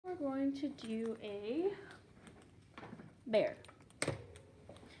going to do a bear.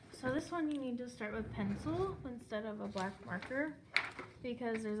 So this one you need to start with pencil instead of a black marker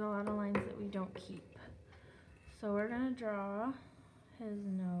because there's a lot of lines that we don't keep. So we're gonna draw his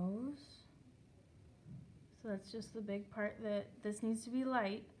nose. So that's just the big part that this needs to be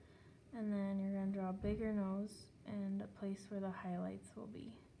light. And then you're gonna draw a bigger nose and a place where the highlights will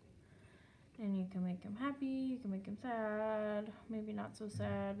be. And you can make him happy, you can make him sad, maybe not so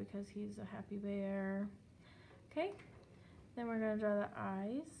sad because he's a happy bear. Okay, then we're gonna draw the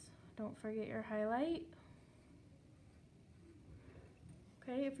eyes. Don't forget your highlight.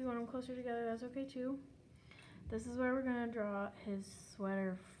 Okay, if you want them closer together, that's okay too. This is where we're gonna draw his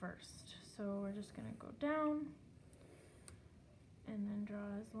sweater first. So we're just gonna go down and then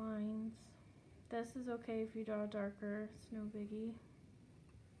draw his lines. This is okay if you draw darker, it's no biggie.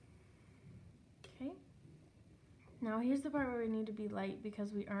 Okay. Now here's the part where we need to be light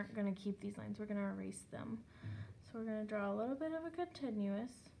because we aren't gonna keep these lines, we're gonna erase them. So we're gonna draw a little bit of a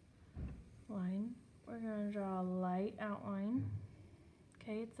continuous line. We're gonna draw a light outline.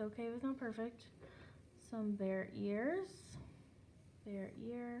 Okay, it's okay if it's not perfect. Some bear ears, bear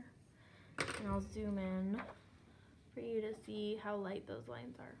ear, and I'll zoom in for you to see how light those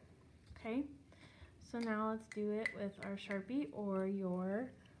lines are. Okay, so now let's do it with our Sharpie or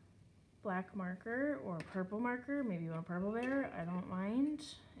your black marker or purple marker. Maybe you want a purple bear, I don't mind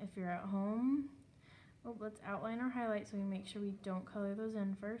if you're at home. Oh, let's outline our highlights so we make sure we don't color those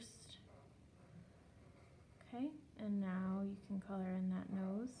in first. Okay, and now you can color in that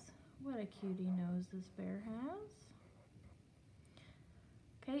nose. What a cutie nose this bear has.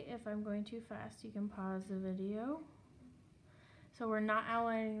 Okay, if I'm going too fast, you can pause the video. So we're not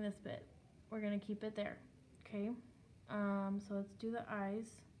outlining this bit. We're gonna keep it there, okay? So let's do the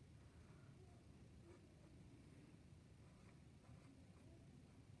eyes.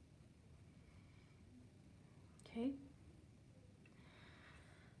 Okay.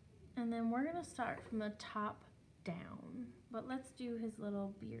 And then we're gonna start from the top down, but let's do his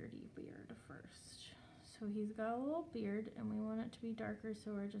little beardy beard first. So he's got a little beard and we want it to be darker,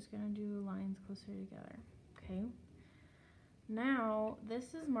 so we're just gonna do lines closer together, okay? Now,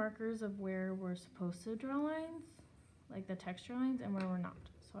 this is markers of where we're supposed to draw lines, like the texture lines, and where we're not.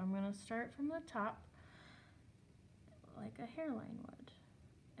 So I'm gonna start from the top, like a hairline would.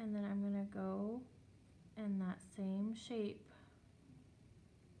 And then I'm gonna go in that same shape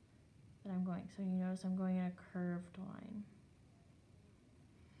that I'm going. So you notice I'm going in a curved line.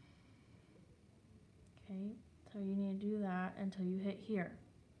 Okay, so you need to do that until you hit here.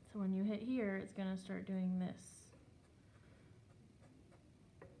 So when you hit here, it's gonna start doing this.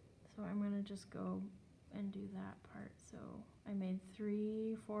 So I'm gonna just go and do that part. So I made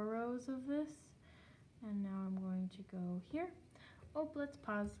 4 rows of this, and now I'm going to go here. Oh, let's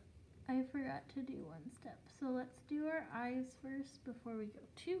pause. I forgot to do one step. So let's do our eyes first before we go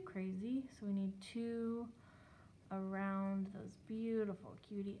too crazy. So we need 2 around those beautiful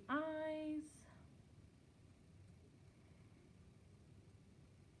cutie eyes.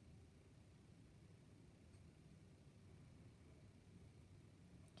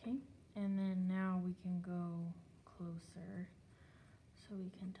 Okay, and then now we can go closer so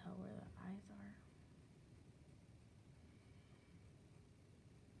we can tell where the eyes are.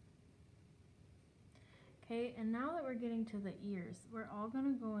 Okay, and now that we're getting to the ears, we're all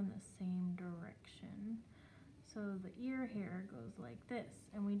gonna go in the same direction. So the ear hair goes like this,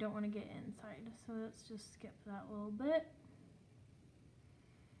 and we don't wanna get inside. So let's just skip that little bit.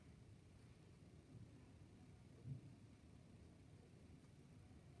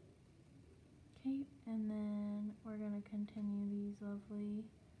 Okay, and then we're gonna continue these lovely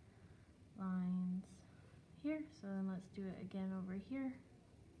lines here. So then let's do it again over here.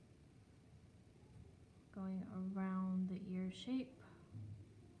 Going around the ear shape.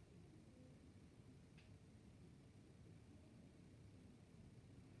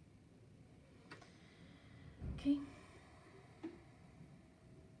 Okay.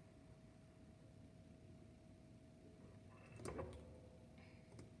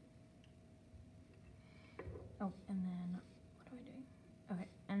 Oh, and then what am I doing? Okay,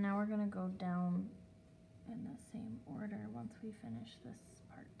 and now we're gonna go down in the same order once we finish this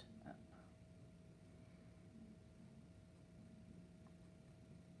part up.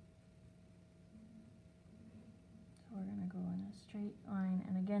 So we're gonna go in a straight line,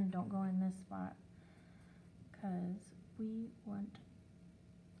 and again, don't go in this spot because we want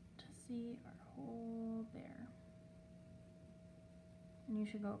to see our whole bear. And you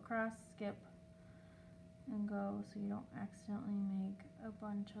should go across, skip, and go so you don't accidentally make a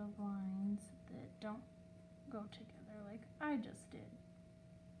bunch of lines that don't go together like I just did.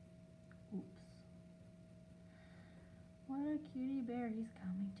 What a cutie bear. He's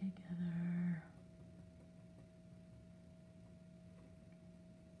coming together.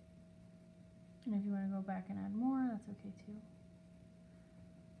 And if you want to go back and add more, that's okay too.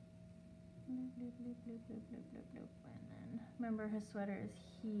 Bloop, bloop, bloop, bloop, bloop, bloop, bloop, bloop. And then remember his sweater is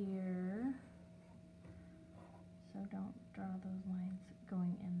here. So don't draw those lines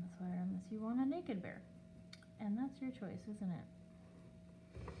going in the sweater unless you want a naked bear. And that's your choice, isn't it?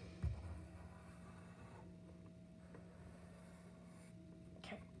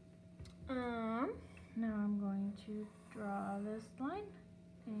 Okay. Now I'm going to draw this line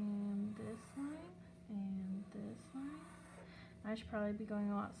and this line and this line. I should probably be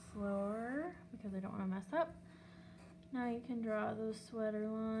going a lot slower because I don't want to mess up. Now you can draw those sweater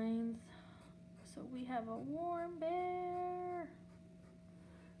lines. So we have a warm bear.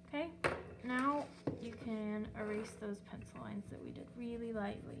 Okay, now you can erase those pencil lines that we did really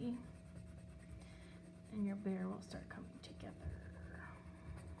lightly. And your bear will start coming together.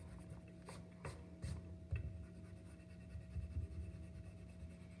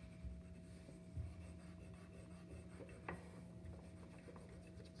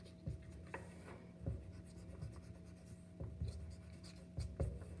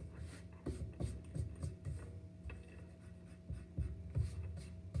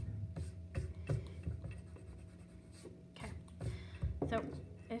 So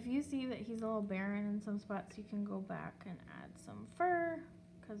if you see that he's a little barren in some spots, you can go back and add some fur,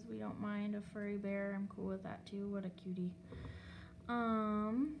 because we don't mind a furry bear. I'm cool with that too. What a cutie. I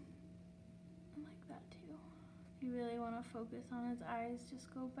like that too. If you really want to focus on his eyes,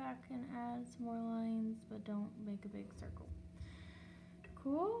 just go back and add some more lines, but don't make a big circle.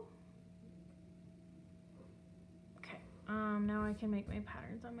 Cool? Okay, now I can make my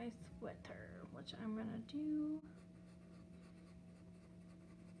patterns on my sweater, which I'm gonna do.